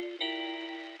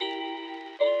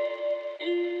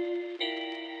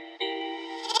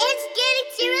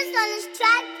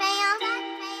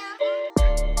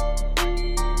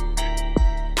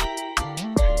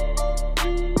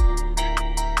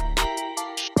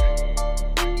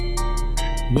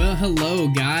Well, hello,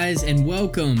 guys, and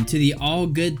welcome to the All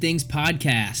Good Things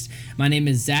podcast. My name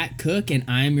is Zach Cook, and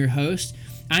I am your host.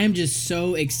 I am just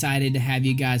so excited to have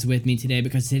you guys with me today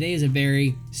because today is a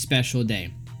very special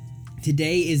day.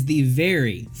 Today is the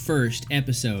very first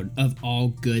episode of All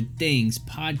Good Things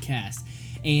podcast,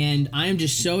 and I am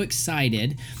just so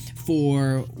excited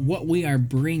for what we are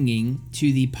bringing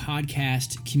to the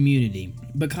podcast community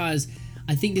because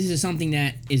I think this is something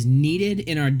that is needed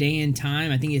in our day and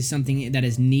time. I think it's something that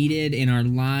is needed in our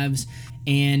lives,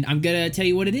 and I'm going to tell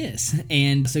you what it is.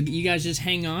 And so you guys just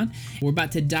hang on. We're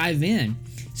about to dive in.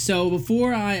 So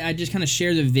before I just kind of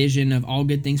share the vision of All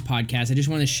Good Things podcast, I just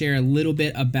want to share a little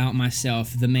bit about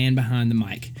myself, the man behind the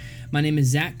mic. My name is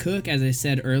Zach Cook, as I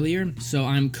said earlier. So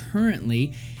I'm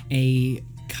currently a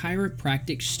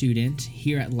chiropractic student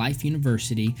here at Life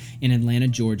University in Atlanta,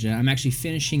 Georgia. I'm actually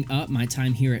finishing up my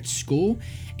time here at school,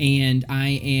 and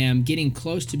I am getting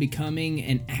close to becoming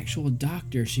an actual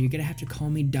doctor, so you're gonna have to call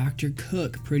me Dr.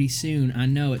 Cook pretty soon. I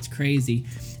know, it's crazy.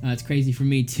 It's crazy for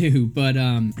me too, but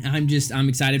I'm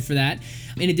excited for that.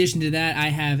 In addition to that, I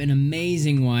have an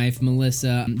amazing wife,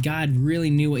 Melissa. God really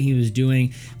knew what he was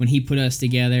doing when he put us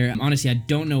together. Honestly, I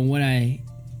don't know what I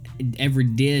ever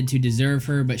did to deserve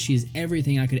her, but she's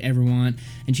everything I could ever want,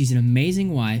 and she's an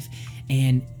amazing wife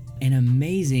and an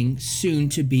amazing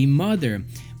soon-to-be mother.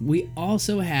 We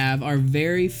also have our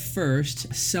very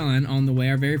first son on the way,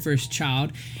 our very first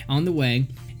child on the way,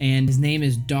 and his name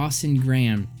is Dawson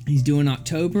Graham. He's due in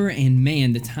October, and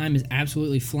man, the time is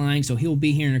absolutely flying, so he'll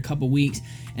be here in a couple weeks,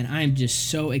 and I am just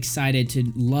so excited to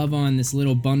love on this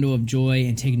little bundle of joy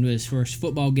and take him to his first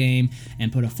football game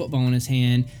and put a football in his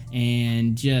hand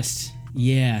and just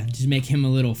make him a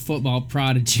little football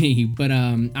prodigy. But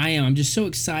I'm just so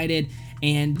excited.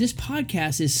 And this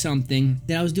podcast is something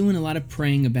that I was doing a lot of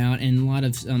praying about and a lot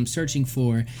of searching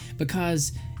for,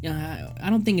 because I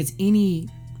don't think it's any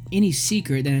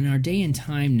secret that in our day and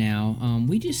time now,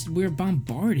 we're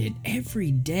bombarded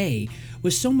every day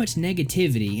with so much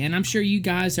negativity, and I'm sure you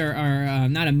guys are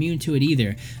not immune to it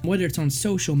either. Whether it's on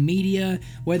social media,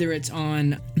 whether it's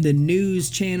on the news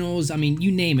channels, I mean,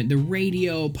 you name it, the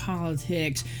radio,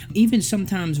 politics, even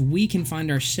sometimes we can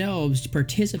find ourselves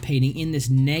participating in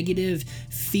this negative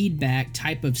feedback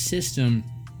type of system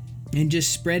and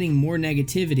just spreading more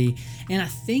negativity. And I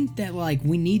think that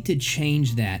we need to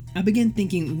change that. I began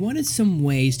thinking, what are some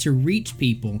ways to reach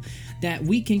people that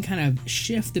we can kind of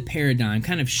shift the paradigm,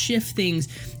 kind of shift things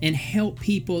and help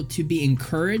people to be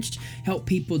encouraged, help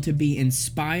people to be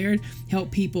inspired,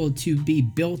 help people to be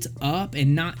built up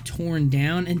and not torn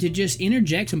down, and to just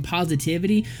interject some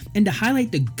positivity and to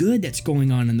highlight the good that's going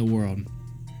on in the world.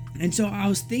 And so I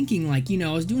was thinking,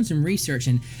 I was doing some research,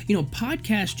 and,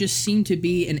 podcasts just seem to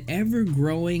be an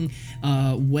ever-growing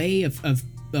way of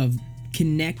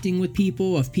connecting with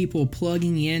people, of people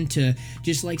plugging in to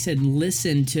just, like I said,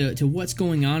 listen to what's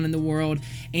going on in the world.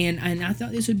 And I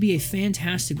thought this would be a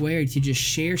fantastic way to just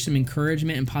share some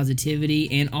encouragement and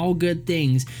positivity and all good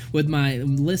things with my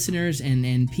listeners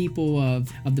and people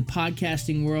of the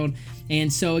podcasting world.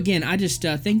 And so, again, I just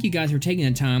thank you guys for taking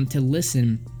the time to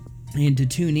listen and to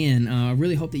tune in. I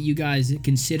really hope that you guys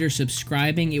consider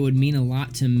subscribing. It would mean a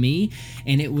lot to me,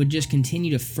 and it would just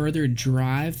continue to further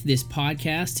drive this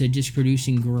podcast to just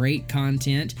producing great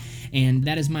content. And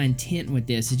that is my intent with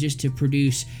this, is just to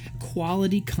produce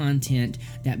quality content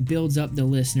that builds up the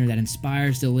listener, that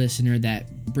inspires the listener,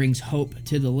 that brings hope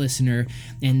to the listener,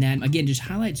 and that, again, just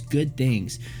highlights good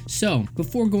things. So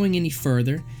before going any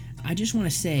further, I just want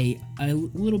to say a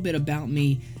little bit about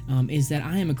me, is that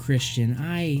I am a Christian.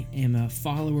 I am a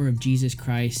follower of Jesus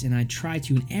Christ, and I try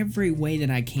to, in every way that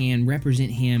I can, represent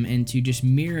Him and to just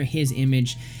mirror His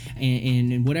image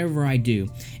in whatever I do.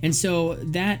 And so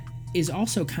that is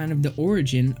also kind of the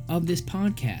origin of this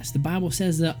podcast. The Bible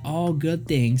says that all good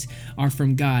things are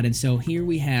from God, and so here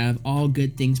we have All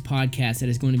Good Things podcast that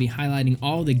is going to be highlighting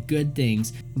all the good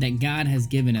things that God has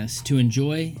given us to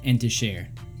enjoy and to share.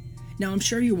 Now, I'm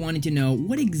sure you're wanting to know,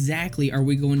 what exactly are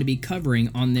we going to be covering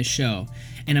on this show?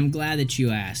 And I'm glad that you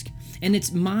asked. And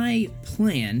it's my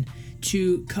plan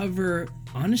to cover,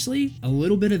 honestly, a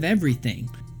little bit of everything.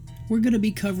 We're going to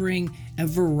be covering a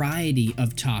variety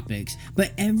of topics,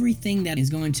 but everything that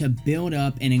is going to build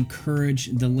up and encourage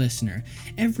the listener.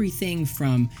 Everything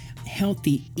from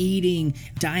healthy eating,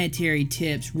 dietary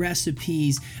tips,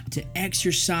 recipes, to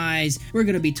exercise. We're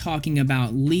going to be talking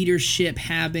about leadership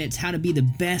habits, how to be the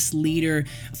best leader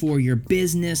for your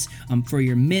business, for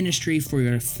your ministry, for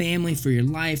your family, for your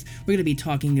life. We're going to be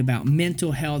talking about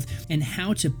mental health and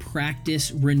how to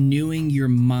practice renewing your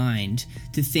mind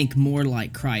to think more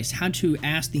like Christ, how to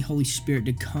ask the Holy Spirit Spirit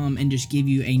to come and just give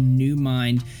you a new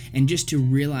mind and just to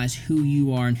realize who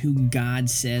you are and who God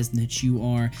says that you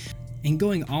are. And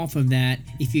going off of that,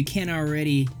 if you can't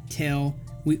already tell,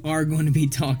 we are going to be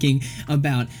talking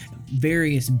about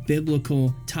various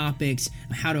biblical topics,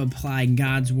 how to apply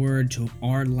God's word to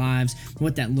our lives,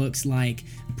 what that looks like,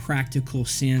 practical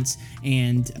sense.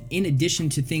 And in addition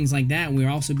to things like that, we'll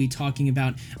also be talking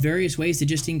about various ways to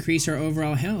just increase our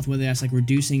overall health, whether that's like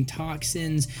reducing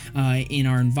toxins in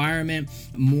our environment,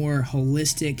 more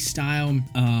holistic style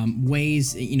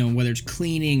ways, whether it's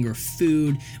cleaning or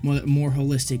food, more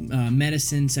holistic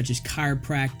medicine such as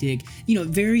chiropractic,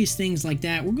 various things like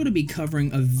that. We're going to be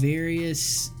covering a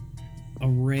various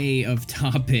array of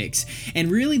topics, and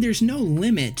really there's no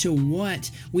limit to what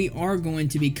we are going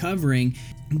to be covering.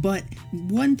 But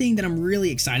one thing that I'm really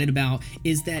excited about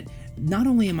is that not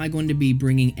only am I going to be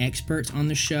bringing experts on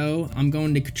the show, I'm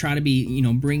going to try to be,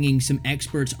 bringing some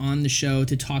experts on the show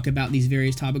to talk about these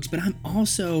various topics, but I'm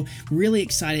also really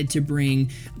excited to bring,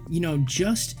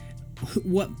 just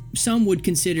what some would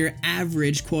consider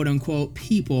average, quote unquote,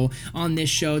 people on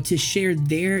this show to share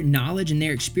their knowledge and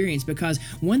their experience. Because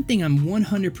one thing I'm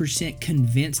 100%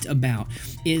 convinced about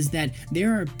is that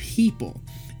there are people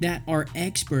that are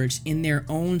experts in their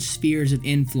own spheres of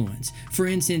influence. For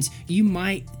instance, you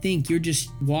might think you're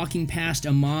just walking past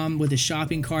a mom with a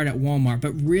shopping cart at Walmart,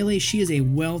 but really she is a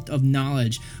wealth of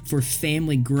knowledge for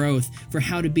family growth, for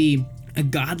how to be a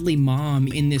godly mom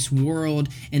in this world,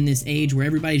 in this age where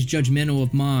everybody's judgmental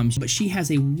of moms. But she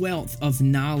has a wealth of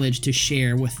knowledge to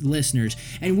share with listeners.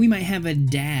 And we might have a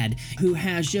dad who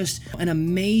has just an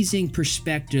amazing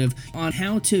perspective on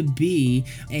how to be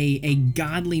a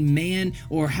godly man,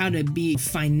 or how to be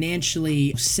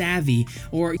financially savvy,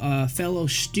 or a fellow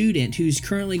student who's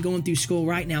currently going through school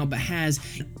right now but has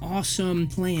an awesome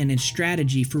plan and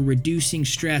strategy for reducing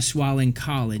stress while in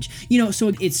college.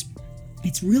 So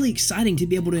it's really exciting to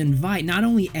be able to invite not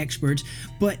only experts,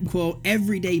 but, quote,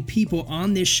 everyday people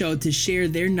on this show to share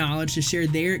their knowledge, to share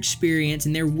their experience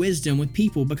and their wisdom with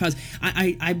people. Because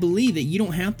I believe that you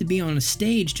don't have to be on a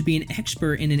stage to be an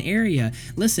expert in an area.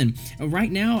 Listen,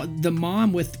 right now, the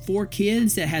mom with 4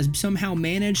 kids that has somehow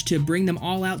managed to bring them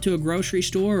all out to a grocery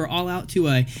store or all out to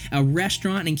a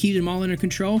restaurant and keep them all under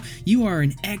control, you are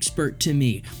an expert to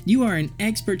me. You are an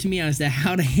expert to me as to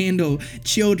how to handle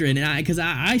children. And because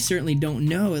I certainly don't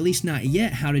know, at least not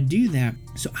yet, how to do that.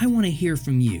 So I want to hear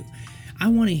from you. I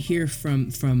want to hear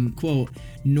from quote,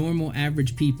 normal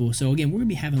average people. So again, we're gonna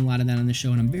be having a lot of that on the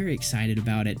show, and I'm very excited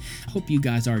about it. I hope you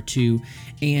guys are too.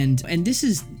 And this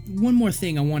is one more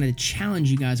thing I want to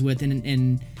challenge you guys with,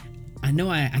 and I know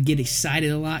I get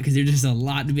excited a lot because there's just a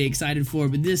lot to be excited for,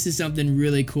 but this is something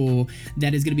really cool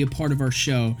that is going to be a part of our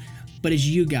show. But it's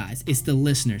you guys, it's the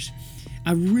listeners.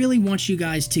 I really want you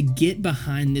guys to get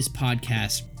behind this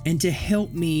podcast and to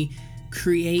help me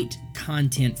create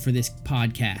content for this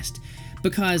podcast,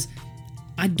 because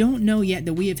I don't know yet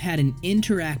that we have had an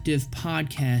interactive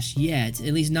podcast yet,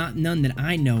 at least none that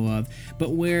I know of,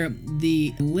 but where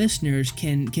the listeners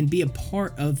can be a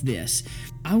part of this.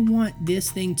 I want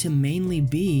this thing to mainly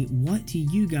be, what do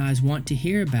you guys want to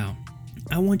hear about?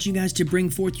 I want you guys to bring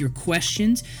forth your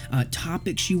questions,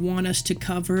 topics you want us to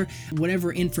cover,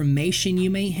 whatever information you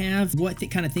may have, what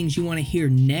kind of things you want to hear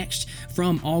next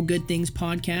from All Good Things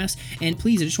Podcast. And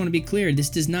please, I just want to be clear, this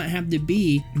does not have to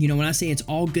be, when I say it's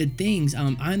all good things, I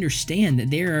understand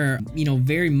that there are,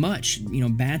 very much,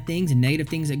 bad things and negative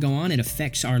things that go on. It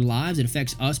affects our lives. It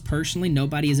affects us personally.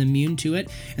 Nobody is immune to it.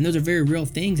 And those are very real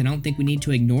things, and I don't think we need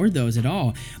to ignore those at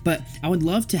all. But I would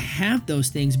love to have those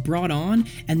things brought on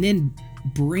and then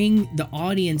bring the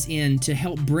audience in to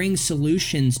help bring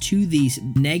solutions to these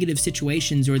negative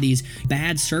situations or these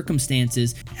bad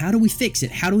circumstances. How do we fix it?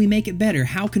 How do we make it better?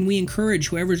 How can we encourage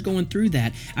whoever's going through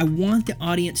that? I want the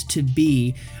audience to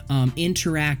be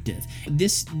interactive.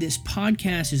 This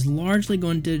podcast is largely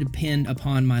going to depend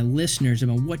upon my listeners,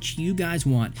 about what you guys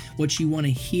want, what you want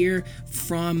to hear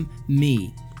from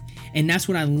me. And that's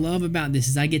what I love about this,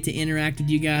 is I get to interact with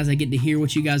you guys. I get to hear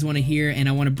what you guys want to hear, and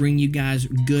I want to bring you guys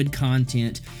good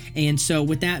content. And so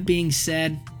with that being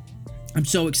said, I'm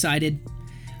so excited.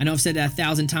 I know I've said that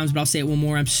 1,000 times, but I'll say it one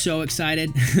more. I'm so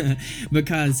excited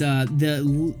because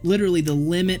literally the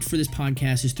limit for this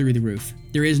podcast is through the roof.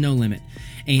 There is no limit.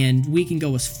 And we can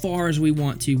go as far as we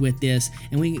want to with this,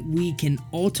 and we can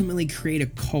ultimately create a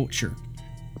culture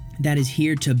that is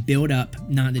here to build up,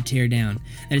 not to tear down.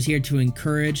 That is here to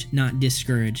encourage, not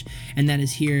discourage. And that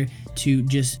is here to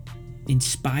just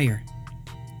inspire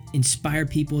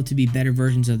people to be better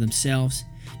versions of themselves,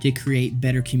 to create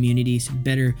better communities,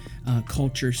 better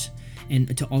cultures,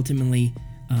 and to ultimately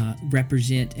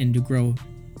represent and to grow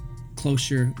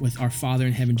closer with our Father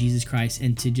in heaven, Jesus Christ,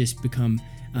 and to just become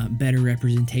better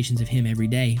representations of Him every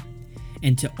day,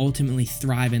 and to ultimately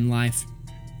thrive in life,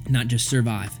 not just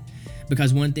survive.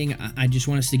 Because one thing I just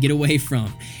want us to get away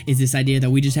from is this idea that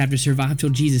we just have to survive till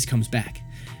Jesus comes back.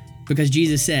 Because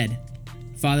Jesus said,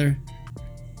 Father,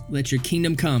 let your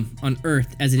kingdom come on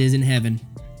earth as it is in heaven.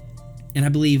 And I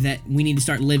believe that we need to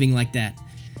start living like that,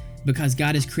 because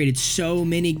God has created so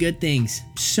many good things,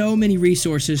 so many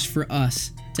resources for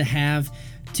us to have,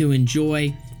 to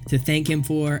enjoy, to thank Him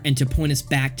for, and to point us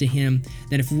back to Him,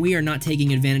 that if we are not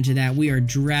taking advantage of that, we are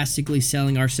drastically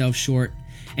selling ourselves short.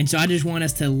 And so I just want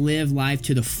us to live life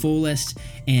to the fullest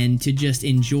and to just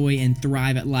enjoy and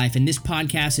thrive at life. And this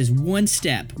podcast is one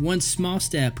small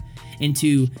step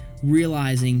into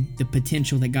realizing the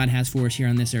potential that God has for us here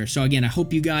on this earth. So again, I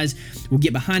hope you guys will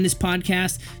get behind this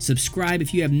podcast. Subscribe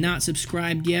if you have not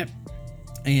subscribed yet.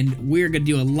 And we're going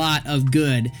to do a lot of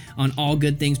good on All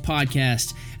Good Things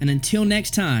Podcast. And until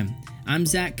next time, I'm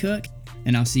Zach Cook,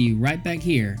 and I'll see you right back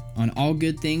here on All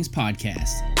Good Things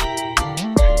Podcast.